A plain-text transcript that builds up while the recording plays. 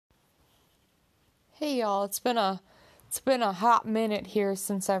Hey y'all, it's been a hot minute here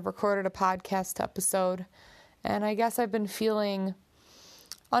since I've recorded a podcast episode, and I guess I've been feeling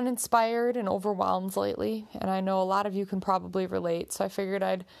uninspired and overwhelmed lately, and I know a lot of you can probably relate, so I figured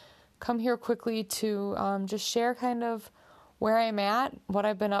I'd come here quickly to just share kind of where I'm at, what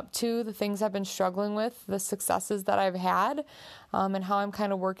I've been up to, the things I've been struggling with, the successes that I've had, and how I'm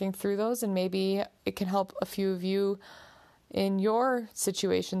kind of working through those, and maybe it can help a few of you in your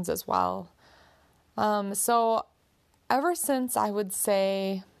situations as well. So ever since I would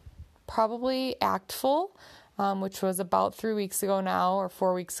say probably Actful, which was about 3 weeks ago now, or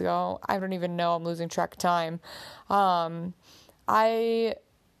 4 weeks ago, I don't even know, I'm losing track of time. I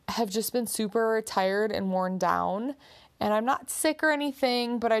have just been super tired and worn down, and I'm not sick or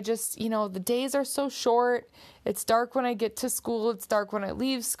anything, but I just, the days are so short. It's dark when I get to school. It's dark when I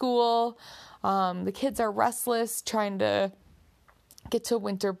leave school. The kids are restless, trying to get to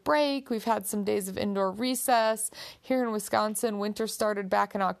winter break. We've had some days of indoor recess. Here in Wisconsin, winter started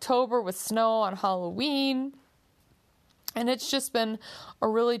back in October with snow on Halloween. And it's just been a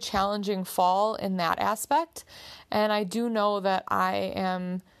really challenging fall in that aspect. And I do know that I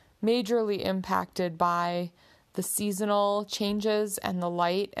am majorly impacted by the seasonal changes and the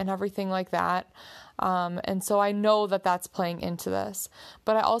light and everything like that. And so I know that that's playing into this.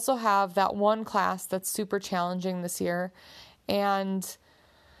 But I also have that one class that's super challenging this year. And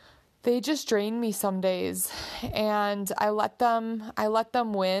they just drain me some days, and I let them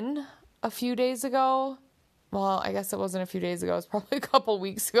win a few days ago. Well, I guess it wasn't a few days ago. It's probably a couple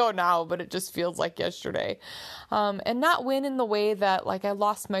weeks ago now, but it just feels like yesterday. And not win in the way that like I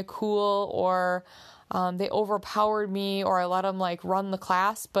lost my cool or they overpowered me or I let them like run the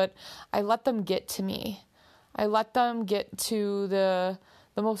class, but I let them get to me. I let them get to the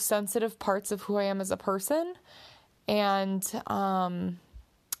most sensitive parts of who I am as a person. And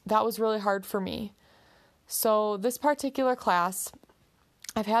that was really hard for me. So this particular class,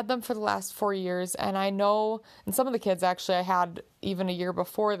 I've had them for the last 4 years, and I know, and some of the kids actually I had even a year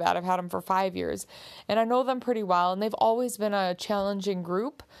before that. I've had them for 5 years, and I know them pretty well, and they've always been a challenging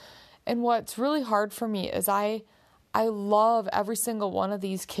group. And what's really hard for me is I love every single one of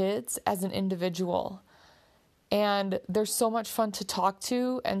these kids as an individual, and they're so much fun to talk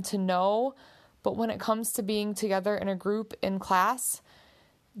to and to know. But when it comes to being together in a group in class,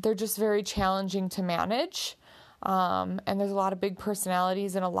 they're just very challenging to manage. And there's a lot of big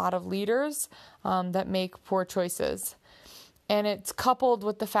personalities and a lot of leaders that make poor choices. And it's coupled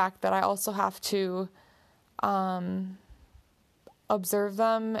with the fact that I also have to observe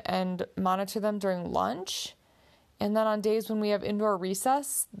them and monitor them during lunch. And then on days when we have indoor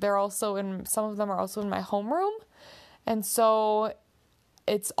recess, some of them are also in my homeroom. And so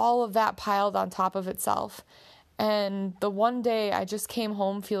it's all of that piled on top of itself. And the one day I just came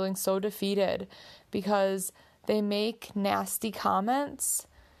home feeling so defeated because they make nasty comments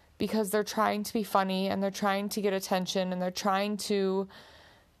because they're trying to be funny and they're trying to get attention and they're trying to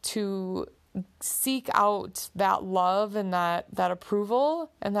seek out that love and that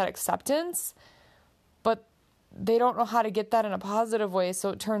approval and that acceptance. But they don't know how to get that in a positive way, so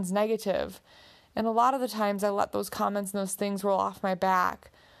it turns negative. And a lot of the times I let those comments and those things roll off my back.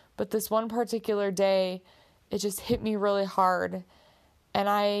 But this one particular day, it just hit me really hard. And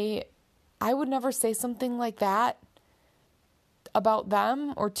I would never say something like that about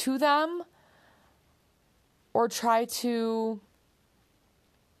them or to them, or try to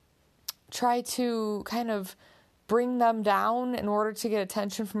kind of bring them down in order to get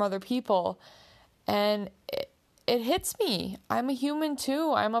attention from other people. And it hits me. I'm a human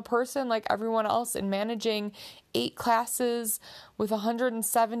too. I'm a person like everyone else, and managing 8 classes with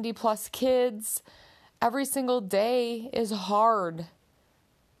 170 plus kids every single day is hard,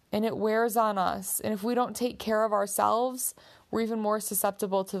 and it wears on us. And if we don't take care of ourselves, we're even more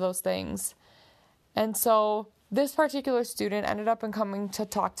susceptible to those things. And so this particular student ended up coming to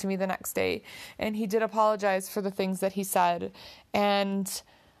talk to me the next day, and he did apologize for the things that he said. And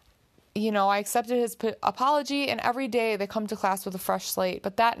I accepted his apology, and every day they come to class with a fresh slate.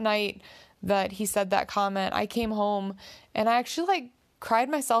 But that night that he said that comment, I came home and I actually cried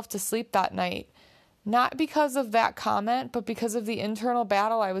myself to sleep that night. Not because of that comment, but because of the internal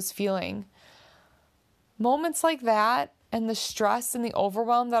battle I was feeling. Moments like that and the stress and the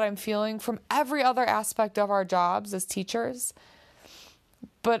overwhelm that I'm feeling from every other aspect of our jobs as teachers,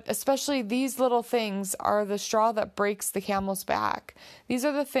 but especially these little things, are the straw that breaks the camel's back. These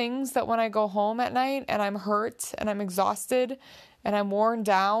are the things that when I go home at night and I'm hurt and I'm exhausted and I'm worn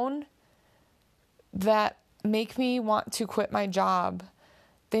down, that make me want to quit my job.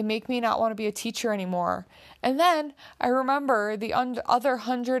 They make me not want to be a teacher anymore. And then I remember the other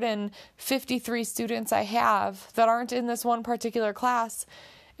 153 students I have that aren't in this one particular class,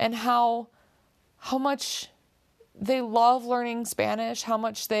 and how much they love learning Spanish, how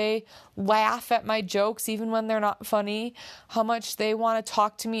much they laugh at my jokes even when they're not funny, how much they want to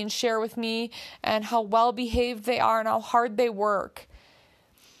talk to me and share with me, and how well behaved they are and how hard they work.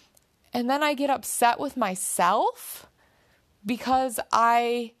 And then I get upset with myself because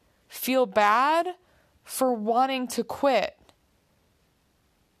I feel bad for wanting to quit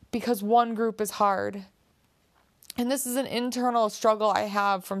because one group is hard. And this is an internal struggle I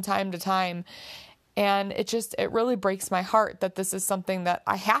have from time to time. And it really breaks my heart that this is something that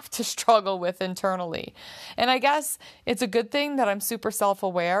I have to struggle with internally. And I guess it's a good thing that I'm super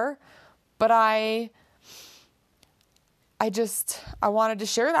self-aware, but I wanted to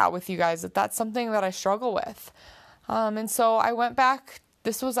share that with you guys, that that's something that I struggle with. And so I went back.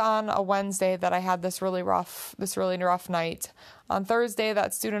 This was on a Wednesday that I had this really rough night. On Thursday,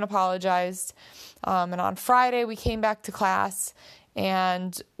 that student apologized. And on Friday, we came back to class,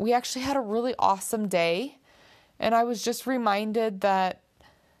 and we actually had a really awesome day. And I was just reminded that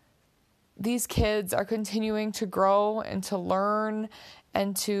these kids are continuing to grow and to learn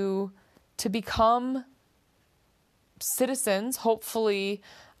and to become citizens, hopefully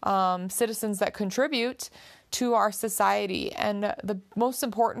citizens that contribute to our society. And the most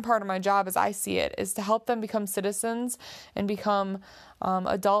important part of my job, as I see it, is to help them become citizens and become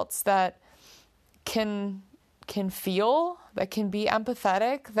adults that can feel, that can be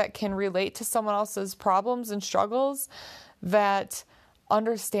empathetic, that can relate to someone else's problems and struggles, that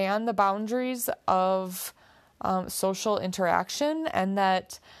understand the boundaries of social interaction, and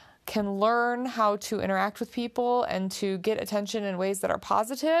that can learn how to interact with people and to get attention in ways that are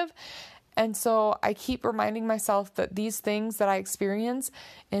positive. And so I keep reminding myself that these things that I experience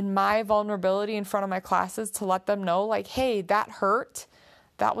in my vulnerability in front of my classes, to let them know, like, hey, that hurt.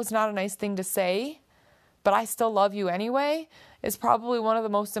 That was not a nice thing to say, but I still love you anyway, is probably one of the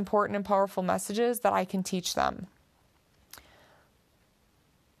most important and powerful messages that I can teach them.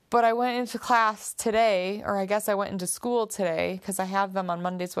 But I went into class today, or I guess I went into school today, because I have them on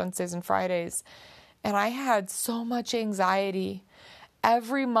Mondays, Wednesdays, and Fridays, and I had so much anxiety.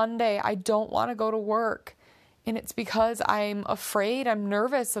 Every Monday, I don't want to go to work, and it's because I'm afraid, I'm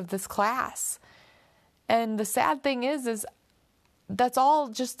nervous of this class. And the sad thing is that's all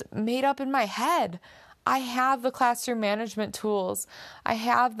just made up in my head. I have the classroom management tools. I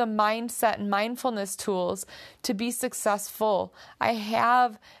have the mindset and mindfulness tools to be successful. I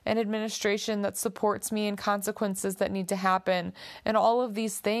have an administration that supports me in consequences that need to happen and all of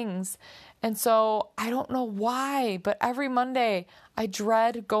these things. And so I don't know why, but every Monday I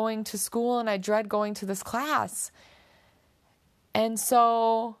dread going to school and I dread going to this class. And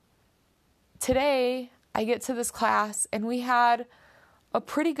so today I get to this class and we had a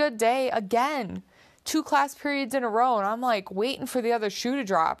pretty good day again. 2 class periods in a row, and I'm like waiting for the other shoe to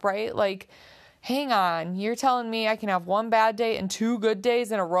drop, right? Like, hang on, you're telling me I can have 1 bad day and 2 good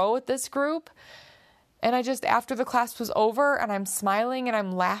days in a row with this group? And after the class was over and I'm smiling and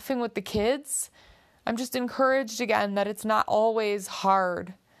I'm laughing with the kids, I'm just encouraged again that it's not always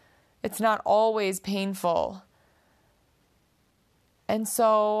hard. It's not always painful. And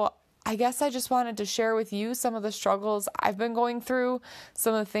so I guess I just wanted to share with you some of the struggles I've been going through,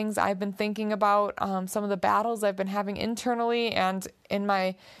 some of the things I've been thinking about, some of the battles I've been having internally and in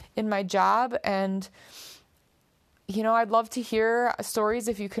my job. And, I'd love to hear stories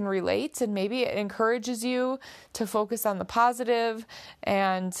if you can relate, and maybe it encourages you to focus on the positive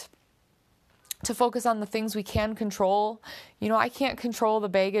and to focus on the things we can control. I can't control the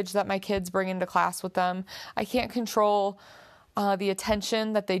baggage that my kids bring into class with them. I can't control the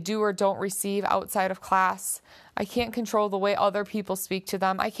attention that they do or don't receive outside of class. I can't control the way other people speak to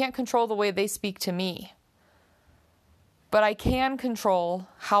them. I can't control the way they speak to me. But I can control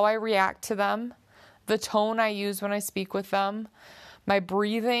how I react to them, the tone I use when I speak with them, my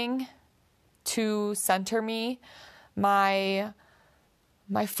breathing to center me, my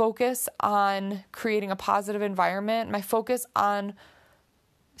focus on creating a positive environment, my focus on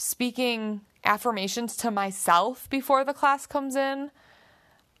speaking affirmations to myself before the class comes in.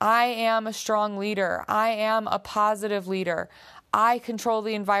 I am a strong leader. I am a positive leader. I control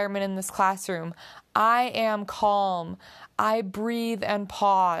the environment in this classroom. I am calm. I breathe and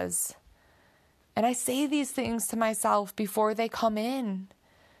pause. And I say these things to myself before they come in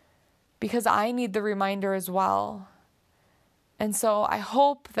because I need the reminder as well. And so I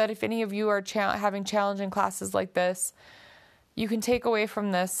hope that if any of you are having challenging classes like this, you can take away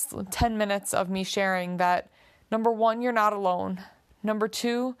from this 10 minutes of me sharing that, number one, you're not alone. Number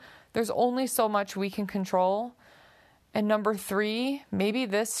 2, there's only so much we can control. And number 3, maybe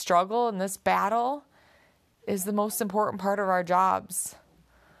this struggle and this battle is the most important part of our jobs.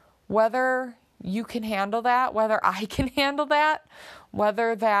 Whether you can handle that, whether I can handle that,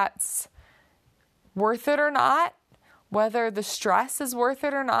 whether that's worth it or not, whether the stress is worth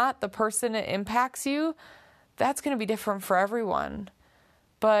it or not, the person it impacts you, that's going to be different for everyone.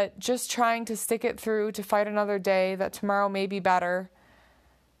 But just trying to stick it through, to fight another day, that tomorrow may be better,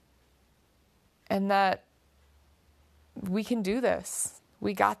 and that we can do this.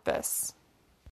 We got this.